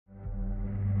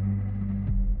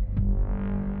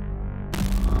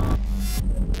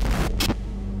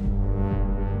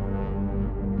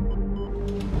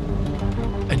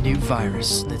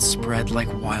virus that spread like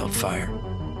wildfire,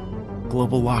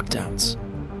 global lockdowns,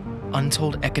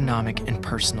 untold economic and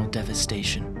personal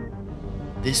devastation.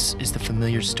 This is the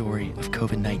familiar story of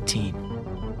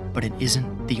COVID-19, but it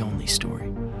isn't the only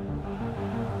story.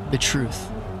 The truth,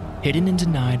 hidden and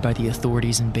denied by the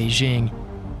authorities in Beijing,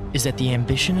 is that the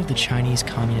ambition of the Chinese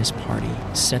Communist Party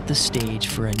set the stage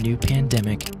for a new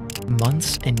pandemic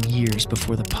months and years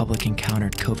before the public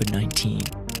encountered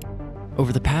COVID-19.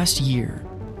 Over the past year,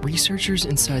 researchers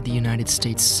inside the United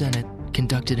States Senate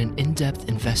conducted an in-depth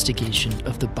investigation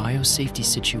of the biosafety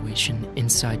situation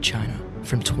inside China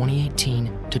from 2018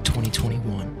 to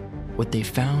 2021. What they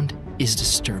found is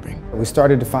disturbing. We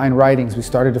started to find writings, we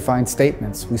started to find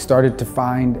statements, we started to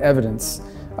find evidence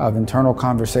of internal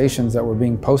conversations that were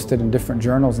being posted in different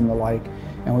journals and the like,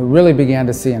 and we really began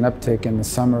to see an uptick in the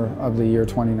summer of the year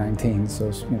 2019.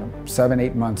 So,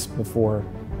 7-8 months before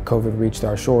COVID reached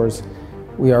our shores,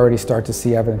 we already start to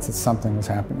see evidence that something was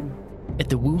happening. At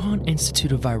the Wuhan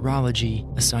Institute of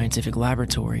Virology, a scientific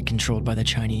laboratory controlled by the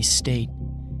Chinese state,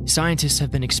 scientists have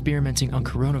been experimenting on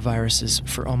coronaviruses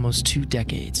for almost 2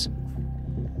 decades.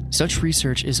 Such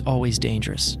research is always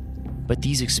dangerous, but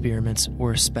these experiments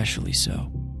were especially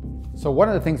so. So one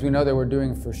of the things we know they were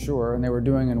doing for sure, and they were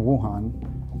doing in Wuhan,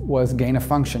 was gain of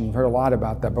function. You've heard a lot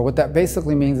about that, but what that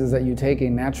basically means is that you take a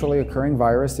naturally occurring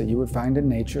virus that you would find in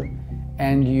nature,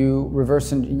 and you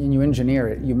reverse and you engineer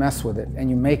it, you mess with it, and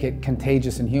you make it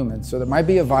contagious in humans. So there might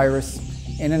be a virus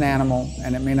in an animal,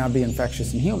 and it may not be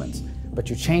infectious in humans, but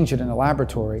you change it in a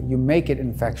laboratory, you make it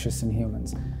infectious in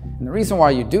humans. And the reason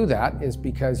why you do that is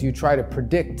because you try to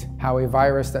predict how a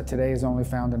virus that today is only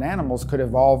found in animals could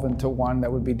evolve into one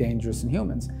that would be dangerous in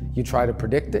humans. You try to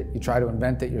predict it, you try to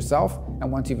invent it yourself,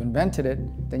 and once you've invented it,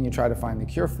 then you try to find the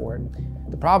cure for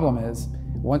it. The problem is,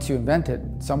 once you invent it,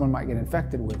 someone might get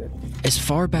infected with it. As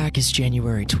far back as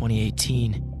January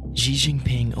 2018, Xi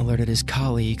Jinping alerted his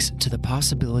colleagues to the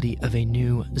possibility of a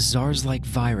new SARS-like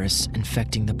virus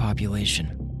infecting the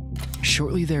population.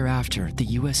 Shortly thereafter, the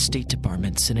U.S. State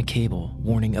Department sent a cable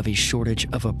warning of a shortage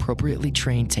of appropriately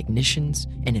trained technicians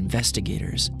and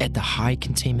investigators at the high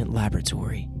containment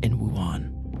laboratory in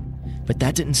Wuhan. But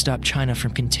that didn't stop China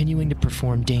from continuing to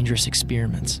perform dangerous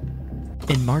experiments.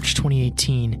 In March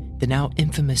 2018, the now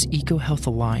infamous EcoHealth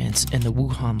Alliance and the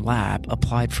Wuhan lab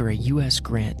applied for a U.S.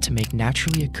 grant to make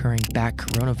naturally occurring bat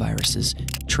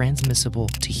coronaviruses transmissible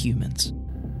to humans.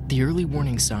 The early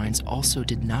warning signs also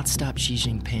did not stop Xi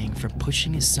Jinping from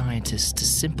pushing his scientists to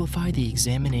simplify the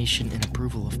examination and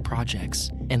approval of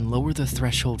projects and lower the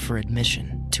threshold for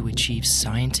admission to achieve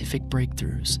scientific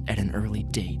breakthroughs at an early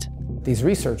date. These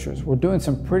researchers were doing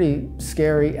some pretty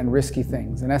scary and risky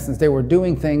things. In essence, they were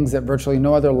doing things that virtually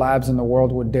no other labs in the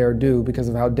world would dare do because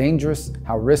of how dangerous,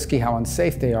 how risky, how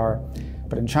unsafe they are.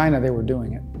 But in China, they were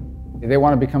doing it. They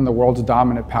want to become the world's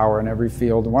dominant power in every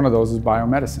field, and one of those is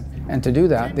biomedicine. And to do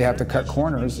that, they have to cut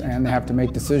corners and they have to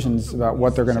make decisions about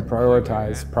what they're going to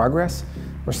prioritize, progress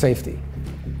or safety.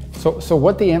 So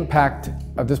what the impact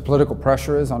of this political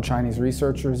pressure is on Chinese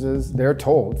researchers is they're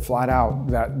told flat out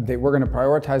that we're going to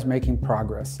prioritize making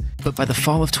progress. But by the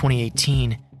fall of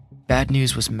 2018, bad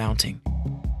news was mounting.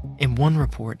 In one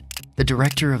report, the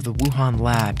director of the Wuhan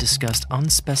lab discussed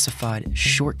unspecified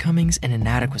shortcomings and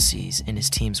inadequacies in his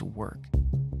team's work.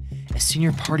 A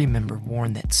senior party member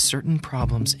warned that certain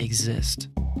problems exist.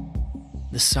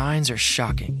 The signs are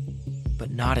shocking, but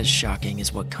not as shocking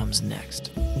as what comes next.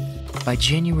 By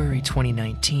January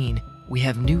 2019, we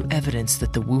have new evidence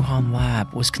that the Wuhan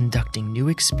lab was conducting new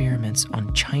experiments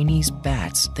on Chinese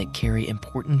bats that carry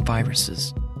important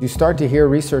viruses. You start to hear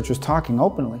researchers talking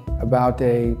openly about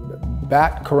a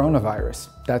bat coronavirus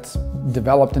that's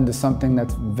developed into something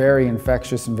that's very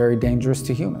infectious and very dangerous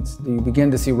to humans. You begin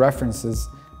to see references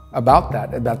about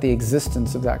that, about the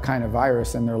existence of that kind of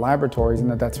virus in their laboratories,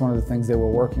 and that's one of the things they were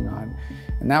working on.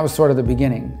 And that was sort of the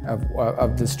beginning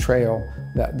of this trail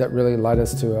that really led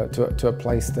us to a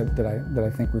place that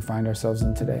I think we find ourselves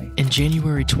in today. In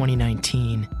January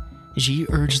 2019, Xi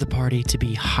urged the party to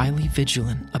be highly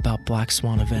vigilant about black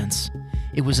swan events.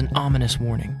 It was an ominous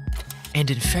warning.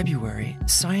 And in February,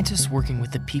 scientists working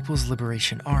with the People's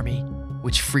Liberation Army,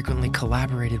 which frequently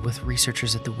collaborated with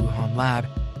researchers at the Wuhan lab,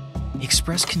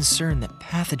 expressed concern that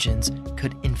pathogens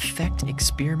could infect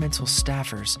experimental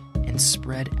staffers and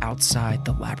spread outside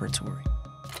the laboratory.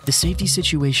 The safety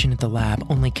situation at the lab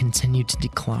only continued to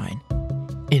decline.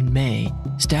 In May,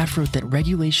 staff wrote that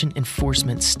regulation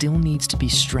enforcement still needs to be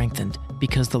strengthened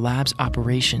because the lab's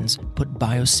operations put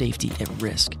biosafety at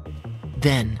risk.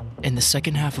 Then, in the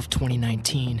second half of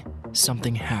 2019,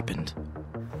 something happened.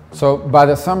 So by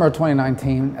the summer of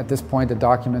 2019, at this point, the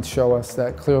documents show us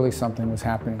that clearly something was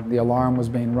happening. The alarm was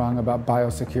being rung about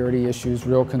biosecurity issues,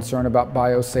 real concern about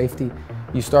biosafety.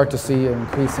 You start to see an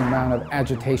increasing amount of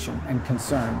agitation and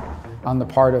concern on the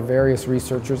part of various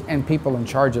researchers and people in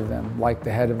charge of them, like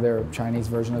the head of their Chinese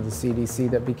version of the CDC,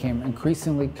 that became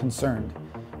increasingly concerned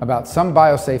about some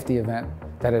biosafety event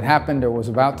that had happened or was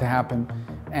about to happen.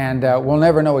 And we'll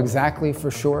never know exactly for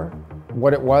sure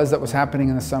what it was that was happening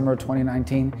in the summer of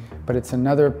 2019, but it's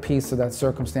another piece of that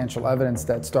circumstantial evidence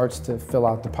that starts to fill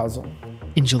out the puzzle.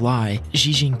 In July,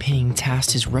 Xi Jinping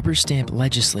tasked his rubber stamp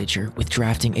legislature with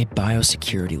drafting a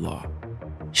biosecurity law.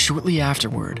 Shortly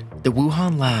afterward, the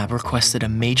Wuhan lab requested a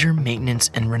major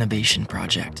maintenance and renovation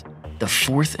project, the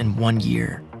fourth in 1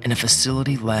 year, in a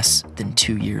facility less than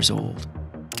 2 years old.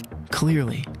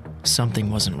 Clearly,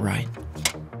 something wasn't right.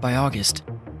 By August,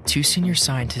 2 senior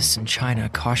scientists in China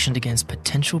cautioned against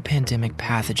potential pandemic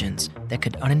pathogens that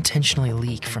could unintentionally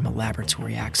leak from a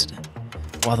laboratory accident,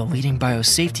 while the leading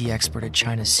biosafety expert at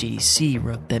China's CDC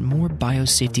wrote that more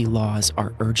biosafety laws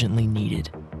are urgently needed.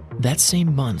 That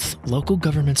same month, local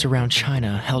governments around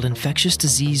China held infectious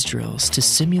disease drills to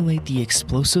simulate the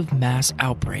explosive mass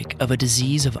outbreak of a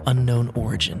disease of unknown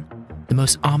origin. The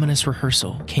most ominous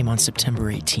rehearsal came on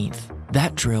September 18th.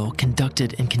 That drill,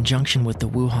 conducted in conjunction with the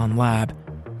Wuhan lab,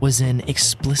 was in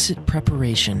explicit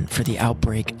preparation for the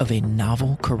outbreak of a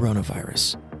novel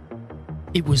coronavirus.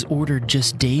 It was ordered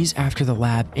just days after the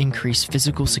lab increased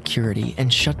physical security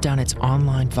and shut down its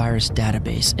online virus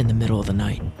database in the middle of the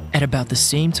night, at about the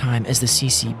same time as the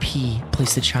CCP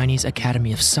placed the Chinese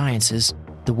Academy of Sciences,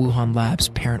 the Wuhan lab's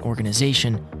parent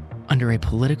organization, under a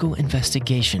political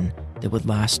investigation that would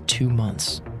last 2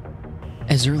 months.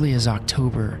 As early as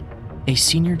October, a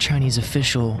senior Chinese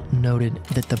official noted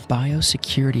that the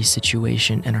biosecurity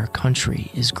situation in our country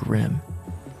is grim,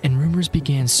 and rumors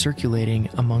began circulating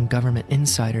among government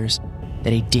insiders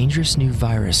that a dangerous new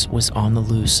virus was on the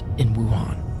loose in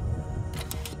Wuhan.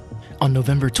 On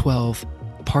November 12,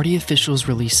 party officials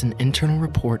released an internal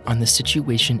report on the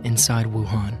situation inside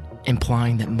Wuhan,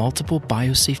 implying that multiple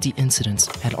biosafety incidents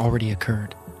had already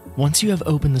occurred. Once you have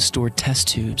opened the stored test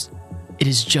tubes, it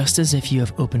is just as if you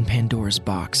have opened Pandora's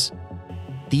box.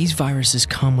 These viruses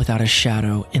come without a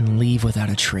shadow and leave without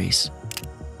a trace.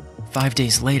 5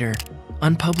 days later,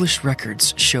 unpublished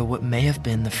records show what may have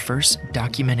been the first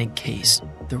documented case,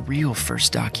 the real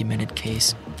first documented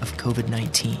case of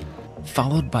COVID-19,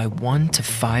 followed by 1 to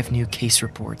 5 new case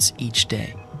reports each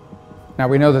day. Now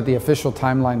we know that the official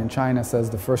timeline in China says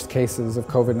the first cases of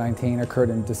COVID-19 occurred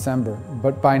in December,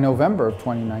 but by November of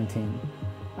 2019,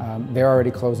 they're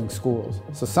already closing schools.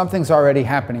 So something's already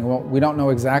happening. Well, we don't know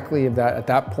exactly if that at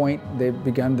that point they've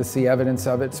begun to see evidence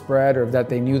of it spread, or if that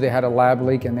they knew they had a lab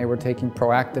leak and they were taking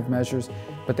proactive measures.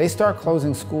 But they start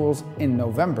closing schools in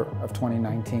November of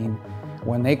 2019,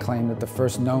 when they claim that the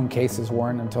first known cases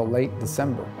weren't until late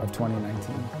December of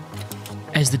 2019.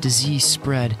 As the disease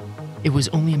spread, it was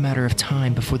only a matter of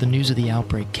time before the news of the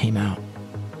outbreak came out.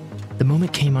 The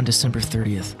moment came on December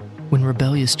 30th, when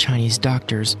rebellious Chinese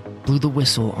doctors blew the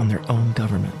whistle on their own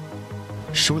government.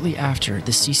 Shortly after,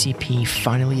 the CCP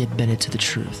finally admitted to the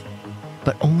truth,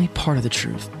 but only part of the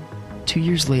truth. 2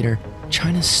 years later,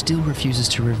 China still refuses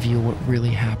to reveal what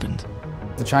really happened.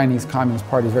 The Chinese Communist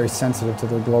Party is very sensitive to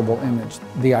their global image.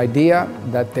 The idea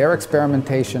that their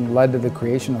experimentation led to the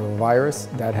creation of a virus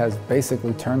that has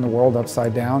basically turned the world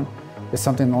upside down is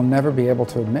something they'll never be able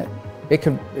to admit. It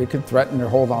could threaten their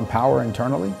hold on power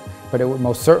internally, but it would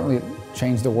most certainly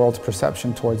change the world's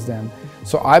perception towards them.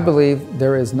 So I believe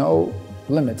there is no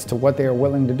limits to what they are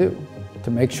willing to do to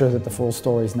make sure that the full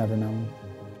story is never known.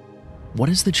 What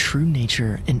is the true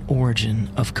nature and origin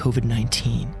of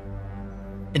COVID-19?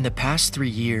 In the past 3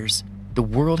 years, the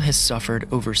world has suffered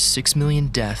over 6 million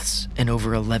deaths and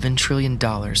over $11 trillion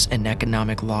in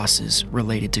economic losses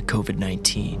related to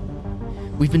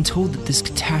COVID-19. We've been told that this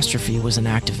catastrophe was an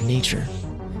act of nature,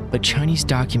 but Chinese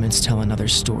documents tell another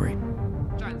story.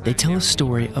 They tell a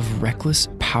story of reckless,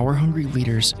 power-hungry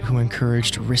leaders who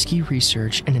encouraged risky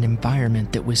research in an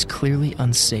environment that was clearly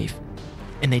unsafe.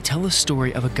 And they tell a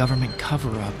story of a government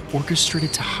cover-up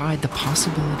orchestrated to hide the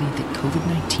possibility that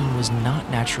COVID-19 was not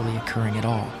naturally occurring at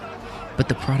all, but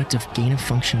the product of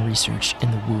gain-of-function research in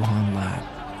the Wuhan lab.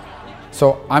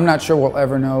 So I'm not sure we'll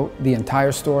ever know the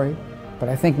entire story, but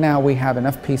I think now we have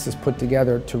enough pieces put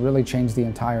together to really change the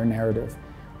entire narrative.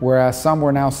 Whereas some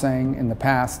were now saying in the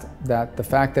past that the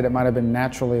fact that it might have been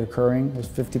naturally occurring was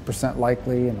 50%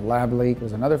 likely and a lab leak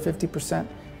was another 50%.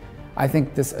 I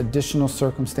think this additional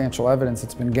circumstantial evidence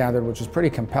that's been gathered, which is pretty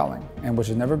compelling and which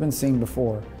has never been seen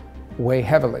before, weigh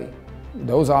heavily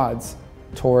those odds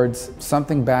towards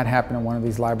something bad happened in one of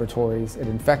these laboratories. It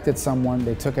infected someone,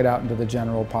 they took it out into the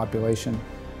general population,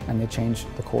 and they changed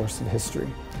the course of history.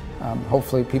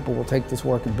 Hopefully people will take this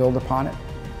work and build upon it,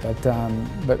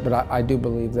 but I do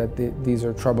believe that these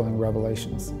are troubling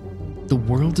revelations. The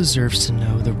world deserves to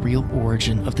know the real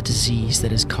origin of the disease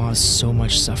that has caused so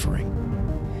much suffering.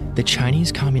 The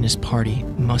Chinese Communist Party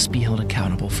must be held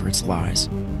accountable for its lies,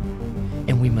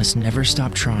 and we must never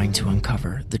stop trying to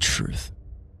uncover the truth.